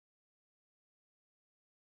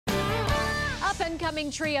Up-and-coming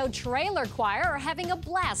trio Trailer Choir are having a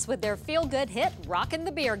blast with their feel-good hit, Rockin'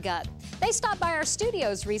 the Beer Gut. They stopped by our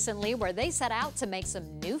studios recently where they set out to make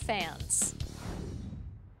some new fans.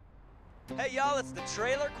 Hey y'all, it's the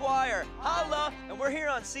Trailer Choir. Holla! And we're here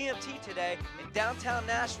on CMT today in downtown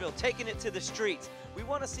Nashville, taking it to the streets. We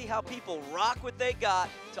want to see how people rock what they got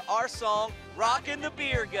to our song, Rockin' the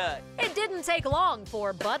Beer Gut. It didn't take long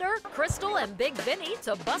for Butter, Crystal, and Big Vinny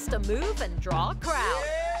to bust a move and draw a crowd.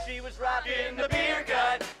 Yeah, she was rockin' the beer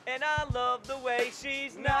gut, and I love the way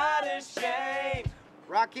she's not ashamed.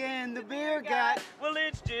 Rockin' the beer gut. Well,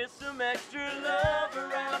 it's just some extra love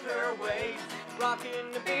around her waist.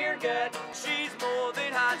 Rockin' the beer gut, she's more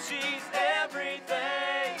than hot, she's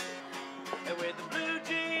everything. And with the blue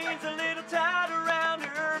jeans a little tight around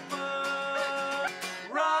her butt,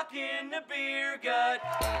 rockin' the beer gut.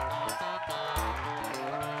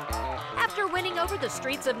 After winning over the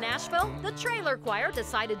streets of Nashville, the Trailer Choir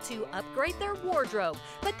decided to upgrade their wardrobe,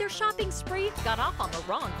 but their shopping spree got off on the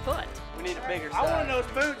wrong foot. We need a bigger size. I want those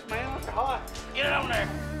boots, man. Those are hot. Get it on there.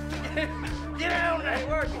 Get it on there. Ain't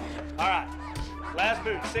working. All right. Last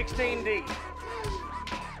boot, 16D.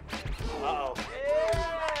 Uh-oh.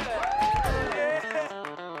 Yeah.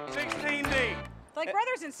 16D. Like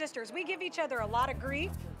brothers and sisters, we give each other a lot of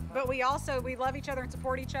grief, but we love each other and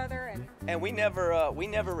support each other. And we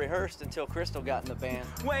never rehearsed until Crystal got in the band.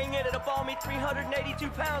 Weighing in at a balmy 382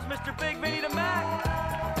 pounds, Mr. Big Vinny the Mac.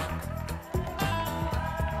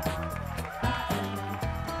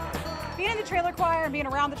 Being in the Trailer Choir and being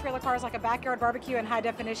around the Trailer Choir is like a backyard barbecue in high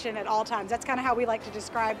definition at all times. That's kind of how we like to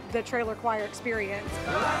describe the Trailer Choir experience.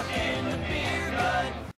 Rockin' the beer gut.